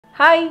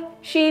Hi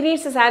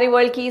షీరీస్ sari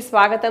వరల్డ్కి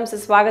స్వాగతం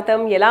సుస్వాగతం.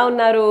 ఎలా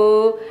ఉన్నారు?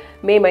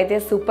 మేమైతే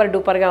సూపర్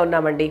డూపర్గా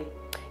ఉన్నామండి.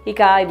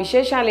 ఇక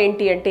విశేషాలు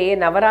ఏంటి అంటే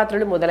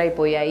నవరాత్రులు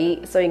మొదలైపోయాయి.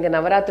 సో ఇంకా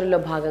నవరాత్రుల్లో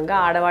భాగంగా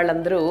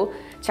ఆడవాళ్ళందరూ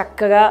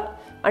చక్కగా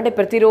అంటే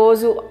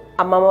ప్రతిరోజు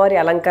అమ్మవారి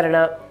అలంకరణ,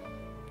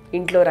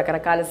 ఇంట్లో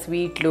రకరకాల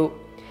స్వీట్లు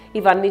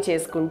ఇవన్నీ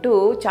చేసుకుంటూ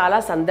చాలా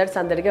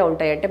సందడిగా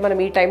ఉంటాయి. అంటే మనం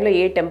ఈ టైంలో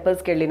ఏ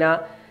టెంపుల్స్కి వెళ్ళినా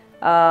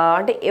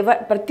అంటే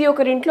ప్రతి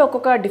ఒక్కరింట్లో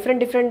ఒక్కొక్క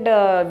డిఫరెంట్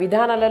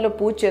విధానాలలో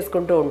పూజ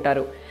చేసుకుంటూ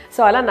ఉంటారు.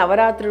 సో అలా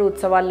నవరాత్రుల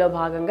ఉత్సవాల్లో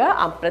భాగంగా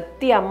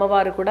ప్రతి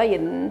అమ్మవారు కూడా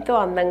ఎంతో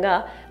అందంగా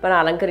మనం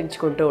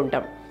అలంకరించుకుంటూ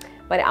ఉంటాం.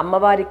 మరి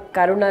అమ్మవారి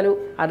కరుణలు,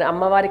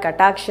 అమ్మవారి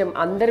కటాక్షం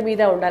అందరి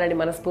మీద ఉండాలని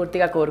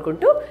మనస్ఫూర్తిగా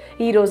కోరుకుంటూ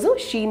ఈరోజు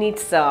షీ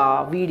నీడ్స్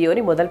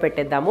వీడియోని మొదలు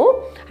పెట్టేద్దాము.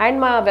 అండ్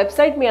మా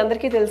వెబ్సైట్ మీ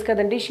అందరికీ తెలుసు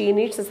కదండి,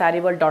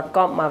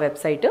 sheeneedssareeworld.com మా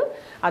వెబ్సైట్.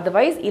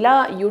 అదర్వైజ్ ఇలా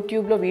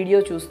యూట్యూబ్లో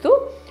వీడియో చూస్తూ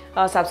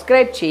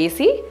సబ్స్క్రైబ్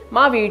చేసి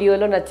మా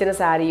వీడియోలో నచ్చిన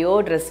శారీయో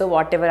డ్రెస్సో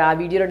వాట్ ఎవర్ ఆ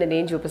వీడియోలో నేను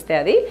ఏం చూపిస్తే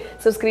అది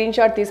సో స్క్రీన్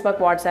షాట్ తీసి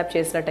మాకు వాట్సాప్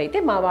చేసినట్టయితే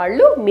మా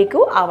వాళ్ళు మీకు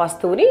ఆ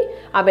వస్తువుని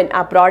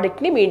ఆ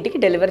ప్రోడక్ట్ని మీ ఇంటికి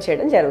డెలివర్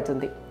చేయడం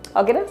జరుగుతుంది.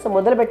 ఓకేనా? సో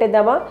మొదలు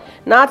పెట్టేద్దామా?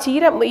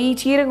 ఈ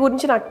చీర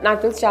గురించి నాకు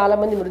తెలిసి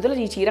చాలామంది మృదులు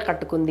ఈ చీర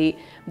కట్టుకుంది,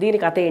 దీని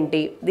కథ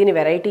ఏంటి, దీని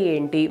వెరైటీ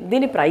ఏంటి,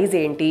 దీని ప్రైస్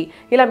ఏంటి,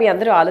 ఇలా మీ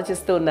అందరూ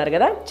ఆలోచిస్తూ ఉన్నారు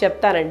కదా,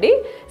 చెప్తానండి.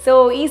 సో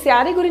ఈ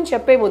శారీ గురించి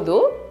చెప్పే ముందు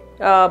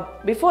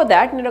బిఫోర్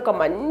దాట్ నేను ఒక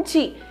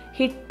మంచి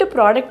హిట్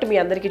ప్రోడక్ట్ మీ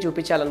అందరికీ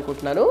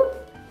చూపించాలనుకుంటున్నాను.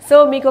 సో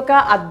మీకు ఒక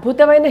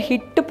అద్భుతమైన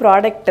హిట్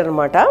ప్రోడక్ట్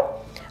అనమాట.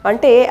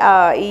 అంటే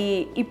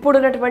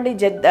ఇప్పుడున్నటువంటి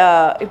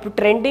ఇప్పుడు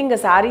ట్రెండింగ్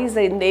శారీస్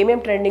ఏమేమి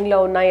ట్రెండింగ్లో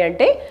ఉన్నాయి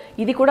అంటే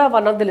ఇది కూడా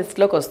వన్ ఆఫ్ ద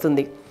లిస్ట్లోకి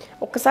వస్తుంది.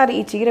 ఒక్కసారి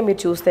ఈ చీర మీరు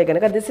చూస్తే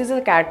కనుక this is a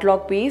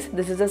catalogue piece,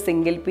 this is a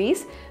single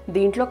piece.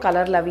 దీంట్లో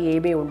కలర్లు అవి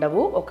ఏమీ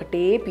ఉండవు,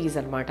 ఒకటే పీస్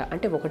అనమాట.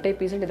 అంటే ఒకటే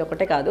పీస్ అంటే ఇది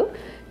ఒకటే కాదు,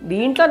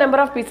 దీంట్లో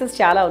నెంబర్ ఆఫ్ పీసెస్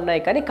చాలా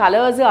ఉన్నాయి కానీ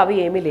కలర్స్ అవి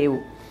ఏమీ లేవు.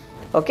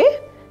 Okay,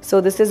 so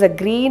this is a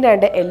green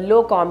and yellow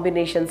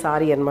combination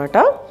sorry అనమాట.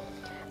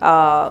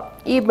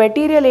 ఈ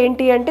మెటీరియల్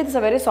ఏంటి అంటే it's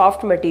a very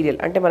soft material,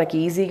 అంటే మనకి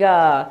ఈజీగా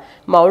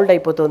మౌల్డ్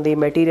అయిపోతుంది. ఈ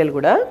మెటీరియల్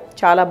కూడా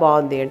చాలా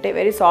బాగుంది, అంటే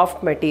very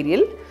soft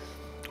material.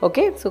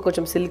 Okay, so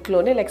కొంచెం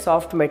సిల్క్లోనే లైక్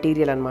సాఫ్ట్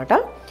మెటీరియల్ అనమాట.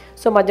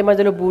 సో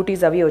మధ్యలో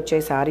బూటీస్ అవి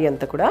వచ్చాయి సారీ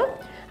అంతా కూడా.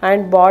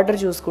 అండ్ బార్డర్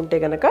చూసుకుంటే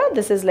కనుక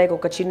దిస్ ఈజ్ లైక్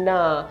ఒక చిన్న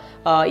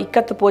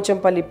ఇక్కత్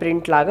పోచంపల్లి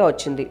ప్రింట్ లాగా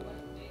వచ్చింది.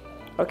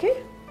 ఓకే,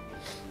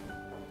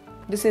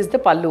 దిస్ ఈజ్ ద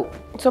పళ్ళు.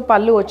 సో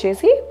పళ్ళు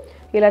వచ్చేసి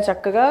ఇలా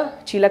చక్కగా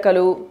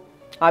చిలకలు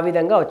ఆ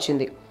విధంగా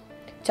వచ్చింది,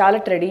 చాలా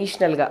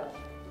ట్రెడిషనల్గా.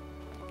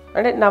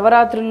 అంటే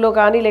నవరాత్రుల్లో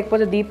కానీ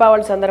లేకపోతే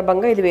దీపావళి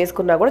సందర్భంగా ఇది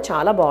వేసుకున్నా కూడా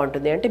చాలా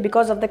బాగుంటుంది. అంటే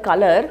బికాస్ ఆఫ్ ద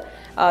కలర్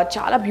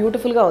చాలా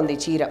బ్యూటిఫుల్గా ఉంది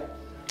చీర,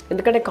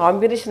 ఎందుకంటే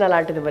కాంబినేషన్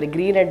అలాంటిది మరి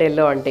గ్రీన్ అండ్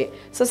ఎల్లో అంటే.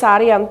 సో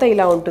శారీ అంతా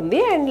ఇలా ఉంటుంది.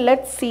 And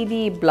let's see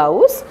the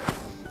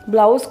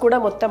blouse కూడా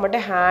మొత్తం అంటే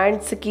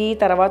హ్యాండ్స్కి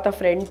తర్వాత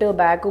ఫ్రంట్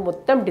బ్యాక్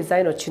మొత్తం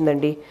డిజైన్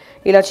వచ్చిందండి.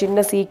 ఇలా చిన్న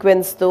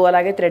సీక్వెన్స్తో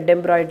అలాగే థ్రెడ్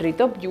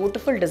ఎంబ్రాయిడరీతో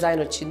బ్యూటిఫుల్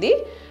డిజైన్ వచ్చింది.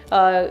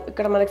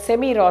 ఇక్కడ మనకి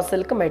సెమీ రా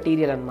సిల్క్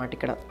మెటీరియల్ అనమాట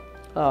ఇక్కడ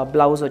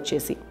బ్లౌజ్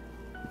వచ్చేసి.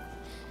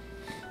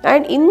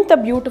 అండ్ ఇంత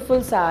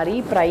బ్యూటిఫుల్ శారీ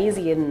ప్రైస్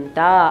ఎంత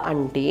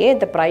అంటే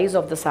the price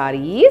of the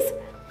sari is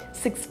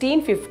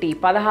 1650,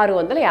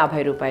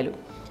 1650 రూపాయలు.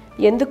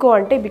 ఎందుకు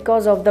అంటే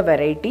because of the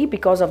variety,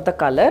 because of the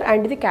colour.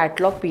 And ఇది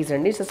క్యాటలాగ్ పీస్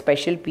అండి, it's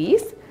special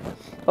piece.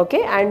 Okay,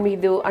 and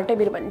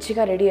మీరు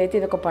మంచిగా రెడీ అయితే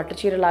ఇది ఒక పట్టు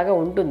చీర లాగా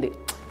ఉంటుంది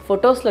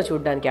ఫొటోస్లో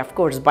చూడడానికి.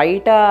 అఫ్కోర్స్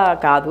బయట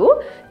కాదు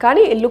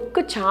కానీ లుక్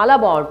చాలా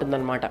బాగుంటుంది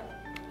అనమాట.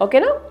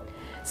 ఓకేనా?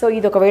 సో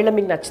ఇది ఒకవేళ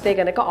మీకు నచ్చితే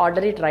కనుక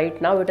order it right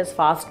now, it is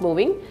fast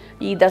moving.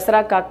 ఈ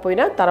దసరా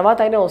కాకపోయినా తర్వాత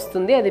అయినా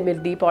వస్తుంది, అది మీరు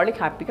దీపావళికి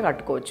హ్యాపీగా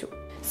కట్టుకోవచ్చు.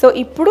 సో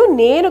ఇప్పుడు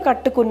నేను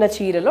కట్టుకున్న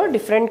చీరలో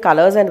డిఫరెంట్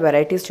కలర్స్ అండ్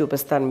వెరైటీస్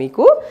చూపిస్తాను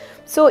మీకు.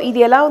 సో ఇది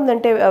ఎలా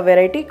ఉందంటే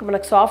వెరైటీ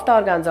మనకు సాఫ్ట్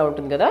ఆర్గాన్జా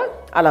ఉంటుంది కదా,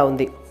 అలా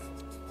ఉంది.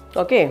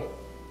 ఓకే,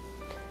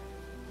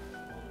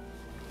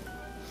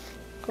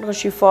 ఒక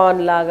షిఫాన్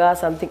లాగా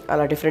సంథింగ్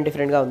అలా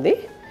డిఫరెంట్గా ఉంది.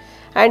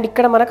 అండ్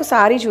ఇక్కడ మనకు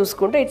శారీ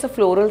చూసుకుంటే ఇట్స్ అ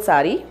ఫ్లోరల్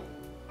శారీ.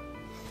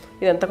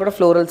 ఇదంతా కూడా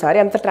ఫ్లోరల్ శారీ,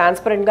 అంత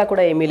ట్రాన్స్పరెంట్గా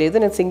కూడా ఏమీ లేదు.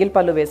 నేను సింగిల్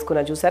పళ్ళు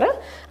వేసుకున్నాను చూసారా,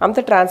 అంత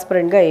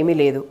ట్రాన్స్పరెంట్గా ఏమీ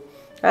లేదు.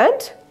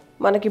 అండ్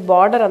మనకి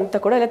బార్డర్ అంతా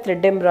కూడా ఇలా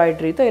థ్రెడ్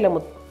ఎంబ్రాయిడరీతో ఇలా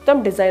మొత్తం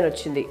డిజైన్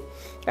వచ్చింది.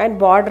 అండ్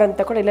బార్డర్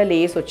అంతా కూడా ఇలా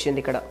లేస్ వచ్చింది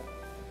ఇక్కడ.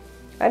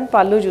 అండ్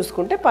పళ్ళు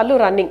చూసుకుంటే పళ్ళు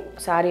రన్నింగ్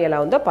శారీ ఎలా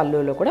ఉందో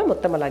పళ్ళులో కూడా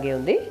మొత్తం అలాగే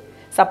ఉంది.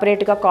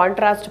 సపరేట్గా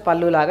కాంట్రాస్ట్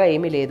పళ్ళు లాగా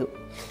ఏమీ లేదు.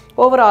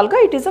 ఓవరాల్గా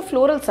it is a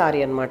floral sari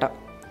అనమాట.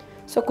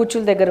 సో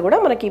కుచ్చుల దగ్గర కూడా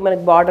మనకి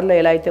బార్డర్లో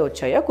ఎలా అయితే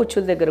వచ్చాయో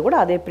కుచ్చుల దగ్గర కూడా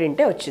అదే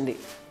ప్రింటే వచ్చింది.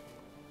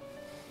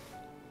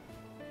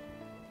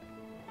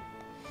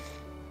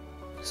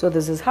 So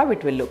this is how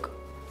it will look.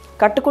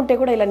 కట్టుకుంటే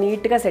కూడా ఇలా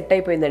నీట్గా సెట్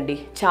అయిపోయిందండి,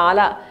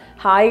 చాలా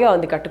హాయిగా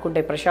ఉంది కట్టుకుంటే,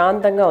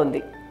 ప్రశాంతంగా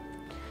ఉంది.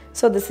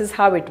 So this is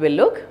how it will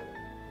look.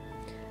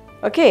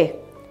 Okay,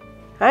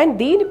 and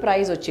దీని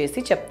ప్రైస్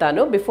వచ్చేసి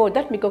చెప్తాను. బిఫోర్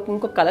దట్ మీకు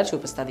ఇంకొక కలర్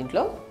చూపిస్తాను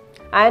దీంట్లో.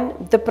 And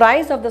the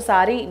price of the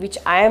sorry which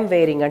I'm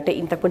wearing అంటే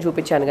ఇంతకుముందు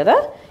చూపించాను కదా,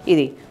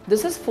 ఇది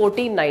దిస్ ఇస్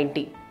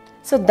 1490.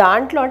 సో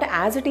దాంట్లో అంటే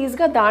యాజ్ ఇట్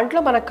ఈస్గా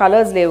దాంట్లో మన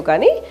కలర్స్ లేవు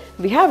కానీ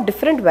వీ హ్యావ్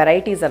డిఫరెంట్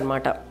వెరైటీస్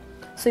అనమాట.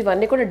 సో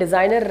ఇవన్నీ కూడా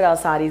డిజైనర్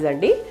సారీస్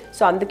అండి.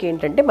 సో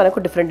అందుకేంటంటే మనకు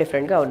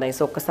డిఫరెంట్గా ఉన్నాయి.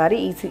 సో ఒక్కసారి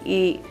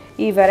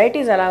ఈ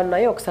వెరైటీస్ ఎలా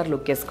ఉన్నాయో ఒకసారి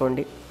లుక్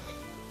వేసుకోండి.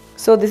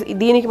 సో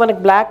దీనికి మనకి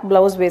బ్లాక్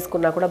బ్లౌజ్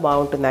వేసుకున్నా కూడా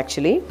బాగుంటుంది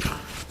యాక్చువల్లీ.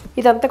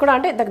 ఇదంతా కూడా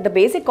అంటే the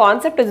basic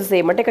concept is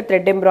same. అంటే ఇక్కడ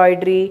థ్రెడ్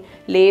ఎంబ్రాయిడరీ,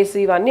 లేస్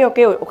ఇవన్నీ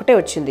ఒకటే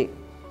వచ్చింది.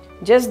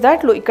 జస్ట్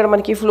దట్ ఇక్కడ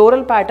మనకి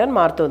ఫ్లోరల్ ప్యాటర్న్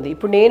మారుతుంది.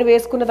 ఇప్పుడు నేను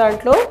వేసుకున్న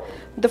దాంట్లో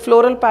the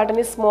floral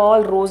pattern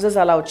small roses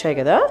అలా వచ్చాయి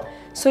కదా.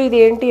 సో ఇది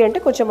ఏంటి అంటే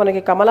కొంచెం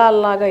మనకి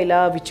కమలాల్లాగా ఇలా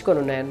విచ్చుకొని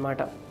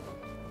ఉన్నాయన్నమాట.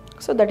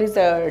 So that is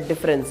the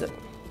difference.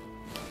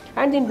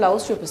 And దీని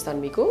బ్లౌజ్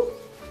చూపిస్తాను మీకు.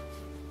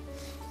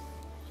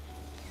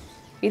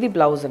 ఇది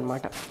బ్లౌజ్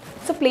అనమాట.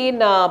 So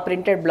plain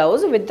printed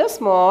blouse with the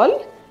small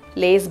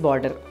lace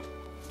border,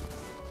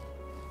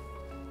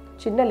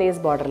 చిన్న లేస్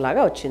బార్డర్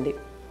లాగా వచ్చింది.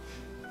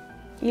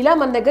 ఇలా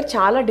మన దగ్గర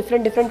చాలా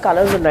డిఫరెంట్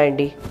కలర్స్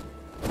ఉన్నాయండి.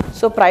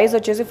 సో ప్రైస్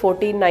వచ్చేసి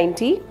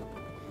 1490.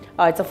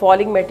 It's a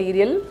falling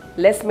material,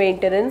 less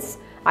maintenance,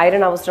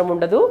 iron అవసరం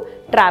ఉండదు,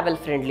 ట్రావెల్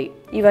ఫ్రెండ్లీ.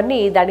 ఇవన్నీ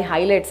దాని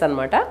హైలైట్స్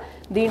అనమాట.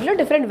 దీంట్లో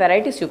డిఫరెంట్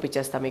వెరైటీస్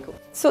చూపించేస్తాను మీకు.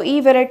 సో ఈ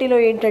వెరైటీలో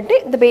ఏంటంటే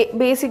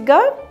బేసిక్గా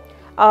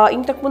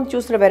ఇంతకుముందు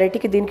చూసిన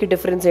వెరైటీకి దీనికి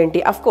డిఫరెన్స్ ఏంటి?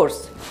 అఫ్ కోర్స్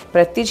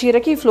ప్రతి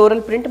చీరకి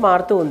ఫ్లోరల్ ప్రింట్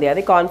మారుతూ ఉంది,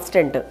 అది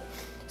కాన్స్టెంట్.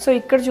 సో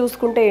ఇక్కడ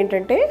చూసుకుంటే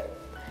ఏంటంటే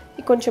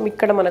కొంచెం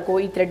ఇక్కడ మనకు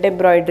ఈ థ్రెడ్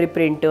ఎంబ్రాయిడరీ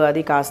ప్రింట్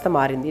అది కాస్త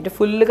మారింది. అంటే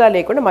ఫుల్గా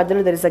లేకుండా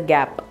మధ్యలో దర్ ఇస్ అ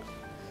గ్యాప్.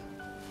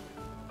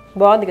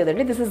 బాగుంది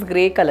కదండి. This is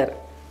grey colour.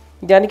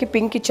 దానికి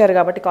పింక్ ఇచ్చారు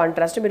కాబట్టి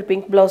కాంట్రాస్ట్, మీరు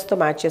పింక్ బ్లౌజ్తో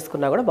మ్యాచ్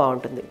చేసుకున్నా కూడా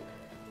బాగుంటుంది.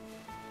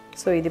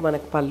 సో ఇది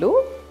మనకు పళ్ళు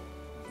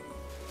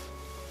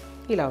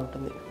ఇలా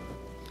ఉంటుంది.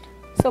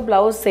 సో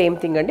బ్లౌజ్ సేమ్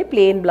థింగ్ అండి,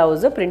 ప్లెయిన్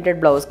బ్లౌజ్, ప్రింటెడ్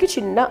బ్లౌజ్కి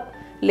చిన్న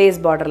లేస్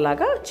బార్డర్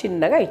లాగా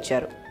చిన్నగా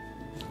ఇచ్చారు.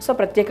 సో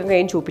ప్రత్యేకంగా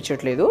ఏం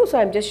చూపించట్లేదు. So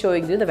I'm just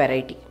showing you the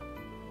variety.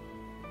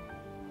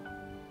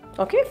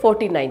 Okay,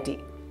 1490.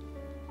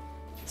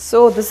 So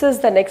this is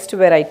the next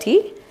variety.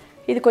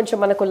 ఇది కొంచెం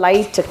మనకు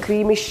లైట్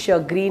క్రీమిష్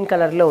గ్రీన్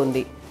కలర్లో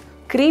ఉంది.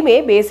 క్రీమే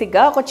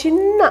బేసిక్గా ఒక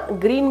చిన్న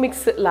గ్రీన్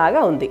మిక్స్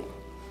లాగా ఉంది.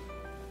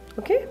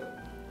 ఓకే,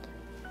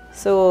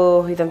 సో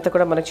ఇదంతా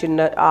కూడా మనకు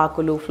చిన్న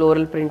ఆకులు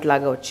ఫ్లోరల్ ప్రింట్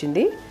లాగా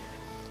వచ్చింది.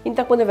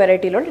 ఇంతకుముందు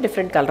వెరైటీలో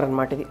డిఫరెంట్ కలర్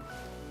అనమాట ఇది.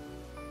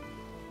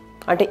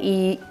 అంటే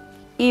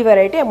ఈ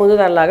వెరైటీ ముందు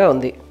దానిలాగా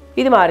ఉంది,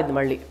 ఇది మారింది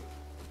మళ్ళీ.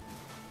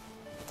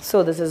 So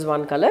this is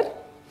one colour.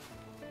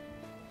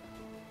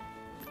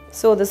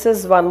 So this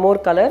is one more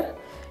colour.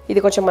 ఇది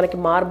కొంచెం మనకి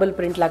మార్బుల్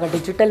ప్రింట్ లాగా,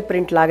 డిజిటల్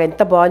ప్రింట్ లాగా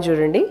ఎంత బాగుంది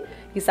చూడండి.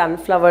 ఈ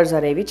సన్ఫ్లవర్స్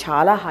అనేవి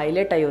చాలా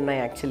హైలైట్ అయి ఉన్నాయి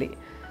యాక్చువల్లీ,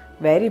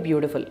 వెరీ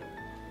బ్యూటిఫుల్.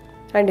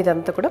 అండ్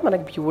ఇదంతా కూడా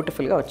మనకు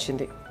బ్యూటిఫుల్గా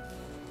వచ్చింది.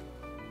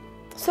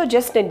 సో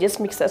నేను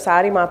మిక్స్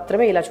శారీ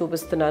మాత్రమే ఇలా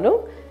చూపిస్తున్నాను.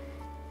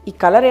 ఈ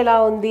కలర్ ఎలా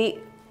ఉంది,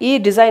 ఈ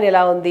డిజైన్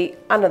ఎలా ఉంది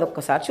అన్నది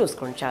ఒక్కసారి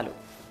చూసుకోండి చాలు.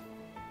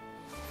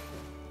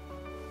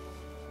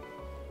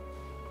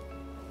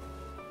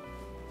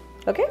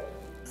 Okay,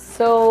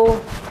 so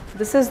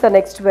this is the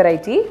next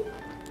variety.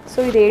 So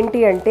ఇది ఏంటి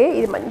అంటే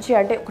ఇది మంచి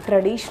అంటే ఒక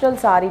ట్రెడిషనల్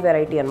సారీ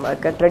వెరైటీ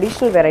అనమాట,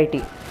 ట్రెడిషనల్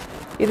వెరైటీ.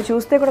 ఇది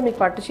చూస్తే కూడా మీకు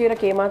పట్టు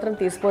చీరకి ఏమాత్రం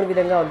తీసుకోని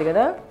విధంగా ఉంది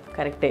కదా,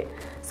 కరెక్టే.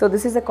 So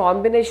this is a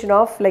combination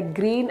of like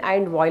green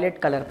and violet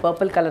colour,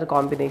 purple colour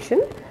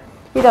combination.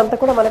 ఇదంతా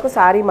కూడా మనకు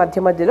శారీ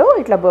మధ్యలో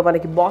ఇట్లా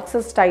మనకి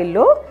బాక్సెస్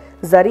స్టైల్లో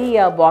జరీ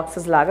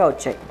బాక్సెస్ లాగా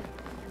వచ్చాయి.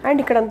 అండ్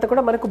ఇక్కడంతా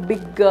కూడా మనకు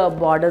బిగ్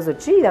బార్డర్స్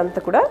వచ్చి ఇదంతా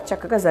కూడా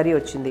చక్కగా జరీ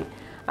వచ్చింది.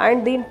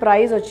 అండ్ దీని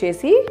ప్రైస్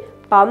వచ్చేసి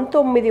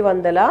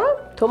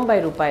 1990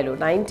 రూపాయలు,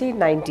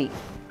 1990.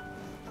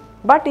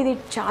 బట్ ఇది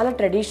చాలా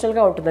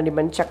ట్రెడిషనల్గా ఉంటుందండి,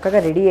 మంచి చక్కగా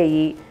రెడీ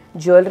అయ్యి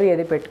జ్యువెలరీ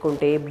అది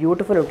పెట్టుకుంటే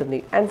బ్యూటిఫుల్ ఉంటుంది.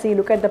 And see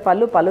look at the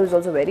పళ్ళు ఇస్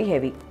ఆల్సో వెరీ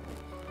హెవీ.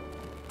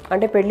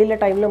 అంటే పెళ్ళిళ్ళ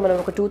టైంలో మనం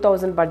ఒక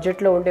 2000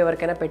 బడ్జెట్లో ఉండే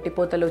ఎవరికైనా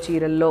పెట్టిపోతలు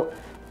చీరల్లో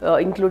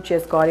ఇంక్లూడ్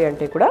చేసుకోవాలి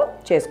అంటే కూడా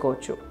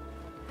చేసుకోవచ్చు.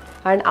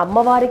 అండ్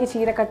అమ్మవారికి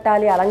చీర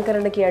కట్టాలి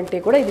అలంకరణకి అంటే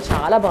కూడా ఇది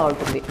చాలా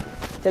బాగుంటుంది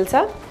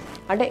తెలుసా.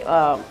 అంటే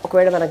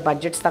ఒకవేళ మనకు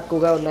బడ్జెట్స్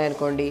తక్కువగా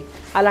ఉన్నాయనుకోండి,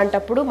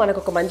 అలాంటప్పుడు మనకు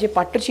ఒక మంచి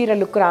పట్టు చీర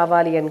లుక్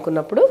రావాలి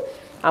అనుకున్నప్పుడు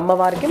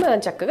అమ్మవారికి మనం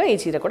చక్కగా ఈ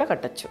చీర కూడా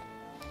కట్టచ్చు.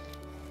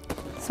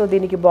 సో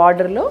దీనికి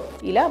బార్డర్లో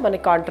ఇలా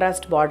మనకి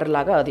కాంట్రాస్ట్ బార్డర్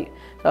లాగా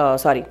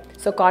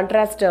సో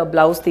కాంట్రాస్ట్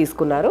బ్లౌజ్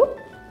తీసుకున్నారు.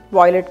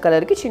 వాయిలెట్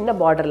కలర్కి చిన్న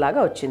బార్డర్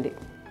లాగా వచ్చింది.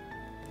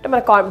 అంటే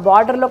మన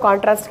బార్డర్లో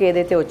కాంట్రాస్ట్కి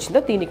ఏదైతే వచ్చిందో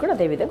దీనికి కూడా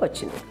అదే విధంగా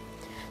వచ్చింది.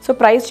 సో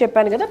ప్రైస్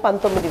చెప్పాను కదా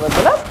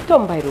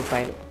 1990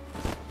 రూపాయలు.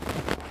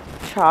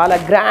 చాలా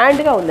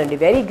గ్రాండ్గా ఉందండి,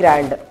 వెరీ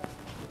గ్రాండ్,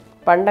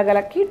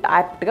 పండగలకి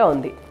యాప్ట్గా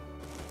ఉంది.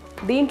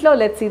 దీంట్లో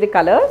let's see the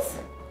colours.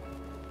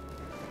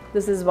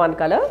 This is one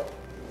colour.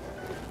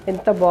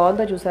 ఎంత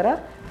బాగుందో చూసారా,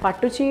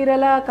 పట్టు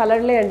చీరల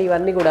కలర్లే అండి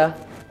ఇవన్నీ కూడా.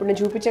 ఇప్పుడు నేను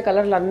చూపించే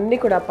కలర్లు అన్నీ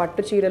కూడా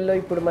పట్టు చీరల్లో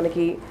ఇప్పుడు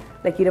మనకి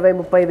లైక్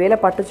 20-30 వేల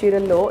పట్టు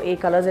చీరల్లో ఏ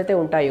కలర్స్ అయితే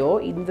ఉంటాయో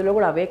ఇందులో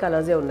కూడా అవే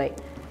కలర్సే ఉన్నాయి.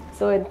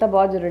 సో ఎంత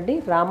బాగా చూడండి,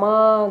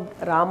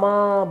 Rama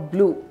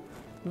blue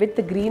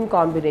with green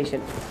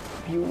combination,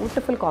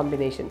 beautiful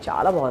combination,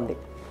 చాలా బాగుంది.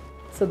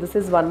 So this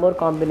is one more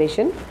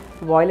combination,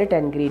 violet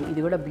and green.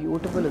 ఇది కూడా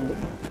బ్యూటిఫుల్ ఉంది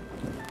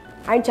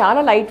అండ్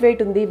చాలా లైట్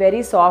వెయిట్ ఉంది,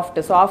 వెరీ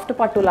సాఫ్ట్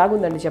పట్టు లాగా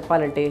ఉందండి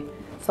చెప్పాలంటే,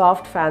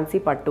 సాఫ్ట్ ఫ్యాన్సీ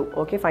పట్టు.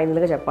 ఓకే,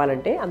 ఫైనల్గా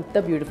చెప్పాలంటే అంత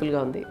బ్యూటిఫుల్గా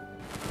ఉంది.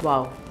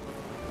 వావ్.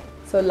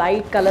 సో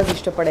లైట్ కలర్స్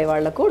ఇష్టపడే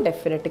వాళ్లకు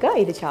డెఫినెట్గా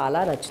ఇది చాలా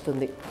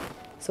నచ్చుతుంది.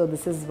 So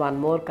this is one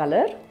more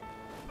colour,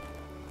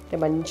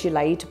 మంచి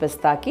light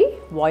పిస్తాకి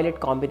violet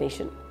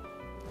combination.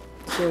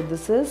 So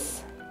this is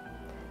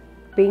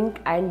pink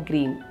and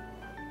green.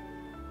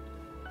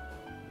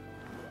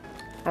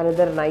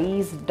 Another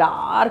nice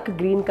dark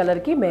green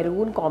కలర్కి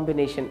మెరూన్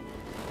కాంబినేషన్.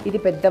 ఇది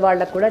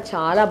పెద్దవాళ్ళకు కూడా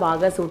చాలా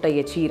బాగా సూట్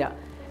అయ్యే చీర.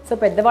 సో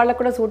పెద్దవాళ్ళకు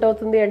కూడా సూట్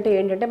అవుతుంది అంటే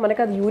ఏంటంటే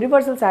మనకు అది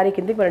యూనివర్సల్ శారీ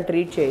కిందకి మనం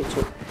ట్రీట్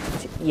చేయొచ్చు.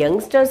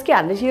 యంగ్స్టర్స్కి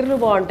అన్ని చీరలు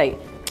బాగుంటాయి,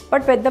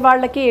 బట్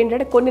పెద్దవాళ్ళకి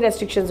ఏంటంటే కొన్ని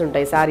రెస్ట్రిక్షన్స్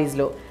ఉంటాయి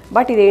శారీస్లో.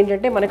 బట్ ఇది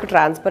ఏంటంటే మనకు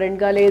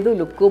ట్రాన్స్పరెంట్గా లేదు,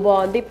 లుక్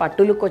బాగుంది,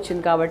 పట్టు లుక్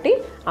వచ్చింది కాబట్టి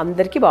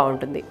అందరికీ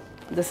బాగుంటుంది.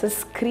 This is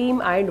cream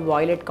and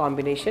violet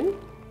combination.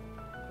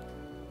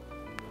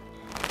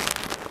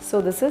 So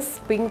this is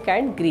pink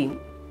and green.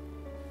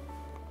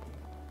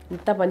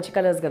 ఇంత మంచి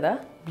కలర్స్ కదా,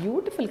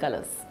 బ్యూటిఫుల్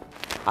కలర్స్.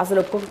 అసలు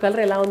ఒక్కొక్క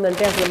కలర్ ఎలా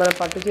ఉందంటే అసలు మన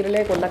పట్టు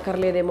చీరలే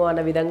కొనక్కర్లేదేమో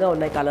అన్న విధంగా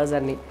ఉన్నాయి కలర్స్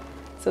అన్నీ.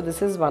 So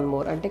this is one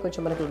more, అంటే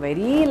కొంచెం మనకు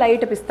వెరీ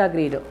లైట్ పిస్తా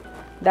గ్రీన్,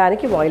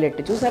 దానికి వాయిలెట్.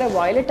 చూసారా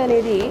వాయిలెట్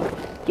అనేది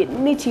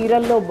ఎన్ని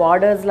చీరల్లో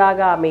బార్డర్స్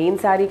లాగా, మెయిన్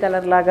శారీ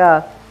కలర్ లాగా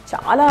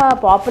చాలా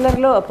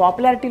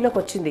పాపులారిటీలోకి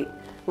వచ్చింది.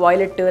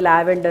 వాయిలెట్,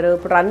 లావెండర్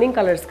ఇప్పుడు రన్నింగ్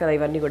కలర్స్ కదా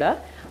ఇవన్నీ కూడా.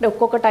 అంటే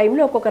ఒక్కొక్క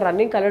టైంలో ఒక్కొక్క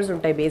రన్నింగ్ కలర్స్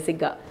ఉంటాయి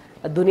బేసిక్గా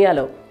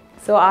దునియాలో.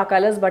 సో ఆ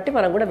కలర్స్ బట్టి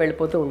మనం కూడా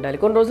వెళ్ళిపోతూ ఉండాలి.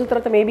 కొన్ని రోజుల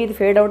తర్వాత మేబీ ఇది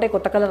ఫేడ్ అవుట్ అయ్యి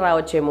కొత్త కలర్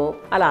రావచ్చేమో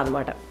అలా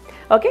అనమాట.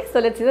 Okay, so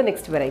let's see the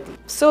next variety.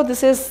 So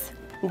this is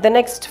the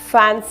next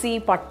fancy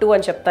పట్టు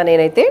అని చెప్తాను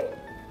నేనైతే.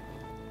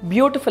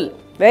 Beautiful,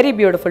 very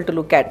beautiful to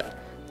look at.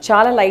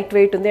 చాలా లైట్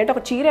వెయిట్ ఉంది. అంటే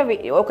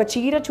ఒక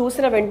చీర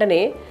చూసిన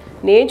వెంటనే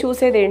నేను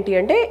చూసేది ఏంటి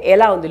అంటే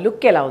ఎలా ఉంది,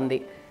 లుక్ ఎలా ఉంది,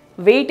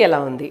 వెయిట్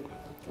ఎలా ఉంది.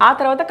 ఆ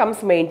తర్వాత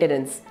కమ్స్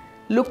మెయింటెనెన్స్.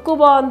 లుక్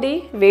బాగుంది,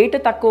 వెయిట్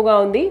తక్కువగా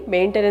ఉంది,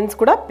 మెయింటెనెన్స్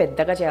కూడా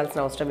పెద్దగా చేయాల్సిన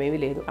అవసరం ఏమీ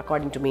లేదు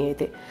అకార్డింగ్ టు మీ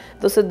అయితే.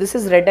 So this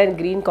is red and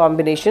green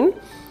combination.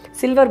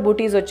 Silver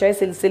బూటీస్ వచ్చాయి,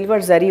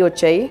 సిల్వర్ జరీ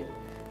వచ్చాయి.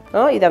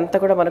 ఇదంతా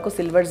కూడా మనకు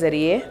సిల్వర్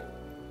జరీయే.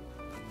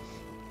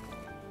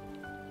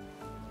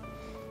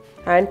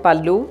 అండ్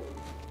పళ్ళు.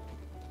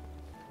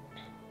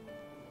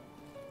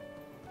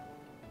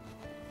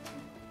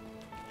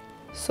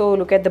 So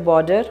look at the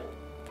border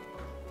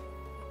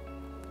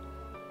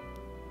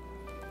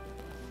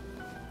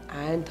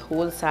and the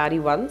whole saree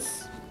once.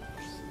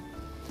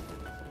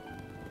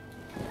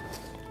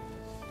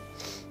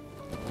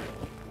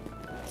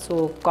 So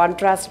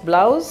contrast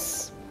blouse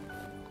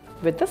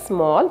with a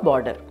small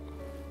border.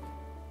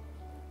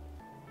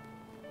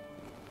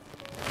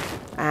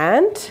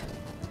 And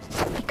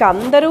ఇక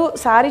అందరూ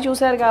sorry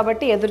చూసారు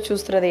కాబట్టి ఎదురు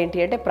చూస్తున్నది ఏంటి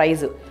అంటే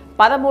ప్రైస్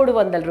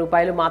 1300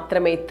 రూపాయలు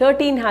మాత్రమే,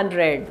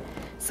 1300.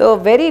 సో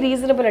వెరీ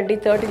రీజనబుల్ అండి,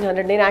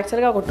 1300. నేను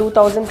యాక్చువల్గా ఒక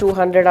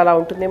 2200 అలా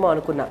ఉంటుందేమో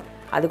అనుకున్నా,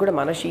 అది కూడా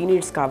మన షీ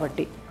నీడ్స్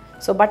కాబట్టి.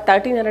 సో బట్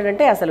 1300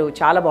 అంటే అసలు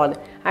చాలా బాగుంది.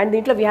 అండ్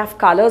దీంట్లో వీ హ్యావ్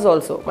కలర్స్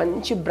ఆల్సో,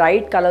 మంచి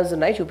బ్రైట్ కలర్స్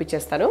ఉన్నాయి,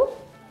 చూపించేస్తాను.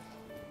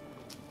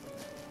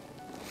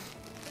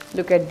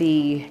 Look at the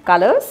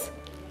colours.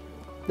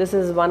 This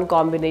is one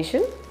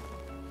combination.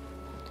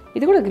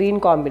 ఇది కూడా green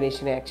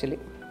combination actually,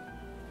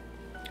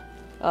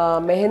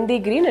 mehndi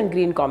green and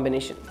green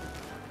combination.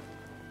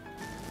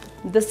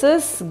 This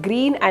is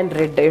green and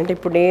red, అంటే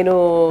ఇప్పుడు నేను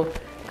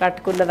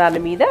కట్టుకున్న దాని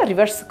మీద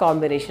రివర్స్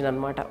కాంబినేషన్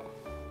అనమాట.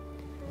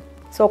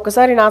 సో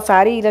ఒక్కసారి నా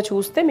శారీ ఇలా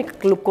చూస్తే మీకు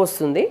లుక్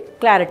వస్తుంది,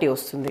 క్లారిటీ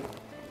వస్తుంది.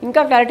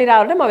 ఇంకా క్లారిటీ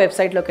రావాలంటే మా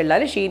వెబ్సైట్లోకి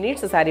వెళ్ళాలి,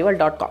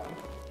 sheneedssareeworld.com.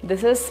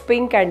 This is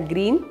pink and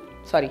green,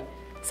 sorry.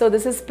 So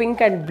this is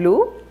pink and blue,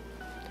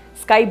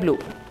 sky blue,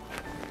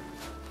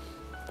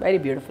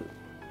 very beautiful.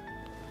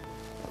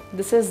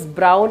 This is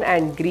brown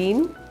and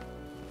green.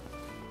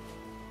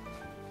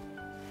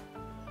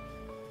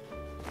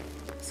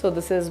 So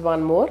this is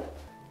one more,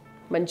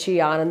 మంచి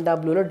Ananda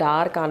బ్లూలో,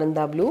 dark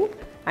Ananda blue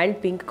and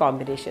pink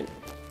combination.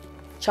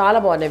 చాలా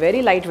బాగున్నాయి,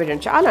 very light weight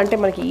అండి. చాలా అంటే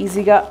మనకి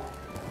ఈజీగా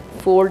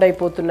fold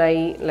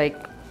అయిపోతున్నాయి, like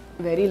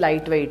very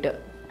light weight.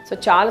 So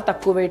చాలా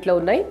తక్కువ వెయిట్లో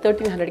ఉన్నాయి,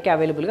 1300కి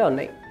అవైలబుల్గా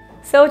ఉన్నాయి.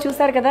 సో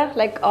చూసారు కదా,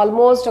 లైక్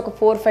ఆల్మోస్ట్ ఒక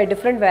 4-5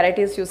 డిఫరెంట్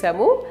వెరైటీస్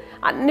చూసాము.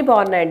 అన్నీ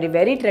బాగున్నాయండి,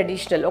 వెరీ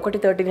ట్రెడిషనల్. ఒకటి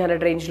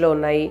 1300 రేంజ్లో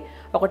ఉన్నాయి,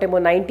 ఒకటేమో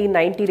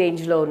 1990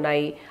 రేంజ్లో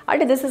ఉన్నాయి.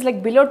 అంటే దిస్ ఇస్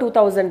లైక్ బిలో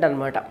 2000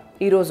 అనమాట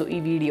ఈరోజు ఈ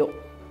వీడియో.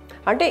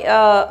 అంటే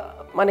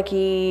మనకి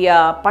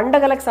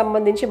పండగలకు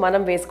సంబంధించి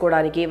మనం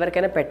వేసుకోవడానికి,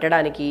 ఎవరికైనా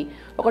పెట్టడానికి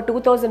ఒక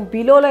 2000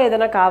 బిలోలో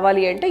ఏదైనా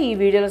కావాలి అంటే ఈ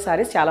వీడియోలో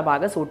సారీస్ చాలా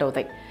బాగా సూట్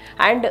అవుతాయి.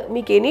 అండ్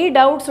మీకు ఎనీ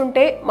డౌట్స్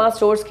ఉంటే మా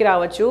స్టోర్స్కి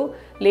రావచ్చు.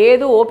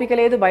 లేదు ఓపిక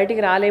లేదు,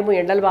 బయటికి రాలేము,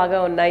 ఎండలు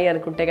బాగా ఉన్నాయి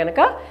అనుకుంటే కనుక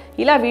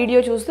ఇలా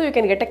వీడియో చూస్తూ you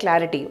can get a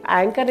clarity.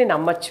 యాంకర్ని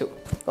నమ్మచ్చు.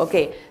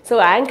 Okay, so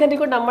యాంకర్ని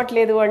కూడా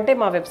నమ్మట్లేదు అంటే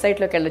మా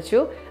వెబ్సైట్లోకి వెళ్ళొచ్చు,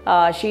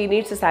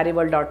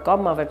 sheneedssareeworld.com.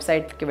 మా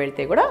వెబ్సైట్కి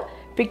వెళ్తే కూడా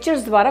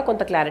పిక్చర్స్ ద్వారా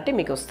కొంత క్లారిటీ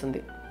మీకు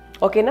వస్తుంది.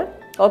 ఓకేనా?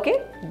 Okay,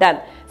 done.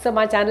 సో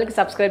మా ఛానల్కి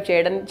సబ్స్క్రైబ్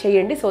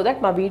చేయండి, సో దట్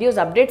మా వీడియోస్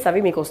అప్డేట్స్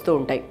అవి మీకు వస్తూ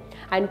ఉంటాయి.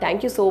 And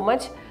thank you so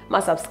much. మా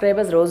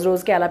సబ్స్క్రైబర్స్ రోజు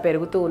రోజుకి అలా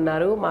పెరుగుతూ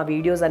ఉన్నారు, మా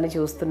వీడియోస్ అన్ని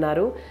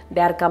చూస్తున్నారు.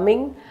 They are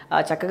coming.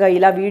 చక్కగా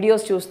ఇలా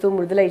వీడియోస్ చూస్తూ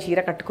మృదుల ఈ చీర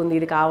కట్టుకుంది,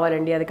 ఇది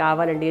కావాలండి, అది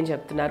కావాలండి అని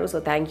చెప్తున్నారు. So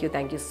thank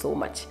you so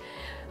much.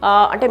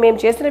 అంటే మేము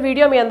చేసిన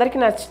వీడియో మీ అందరికీ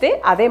నచ్చితే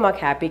అదే మాకు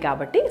హ్యాపీ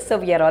కాబట్టి, సో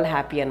వీఆర్ ఆల్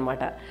హ్యాపీ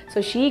అనమాట. సో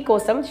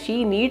షీ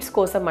నీడ్స్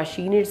కోసం మా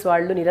షీ నీడ్స్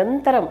వాళ్ళు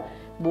నిరంతరం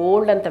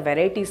బోల్డ్ అంత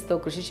వెరైటీస్తో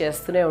కృషి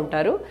చేస్తూనే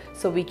ఉంటారు.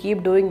 So we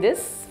keep doing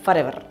this for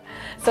ever.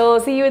 So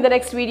see you in the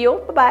next video.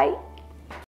 Bye.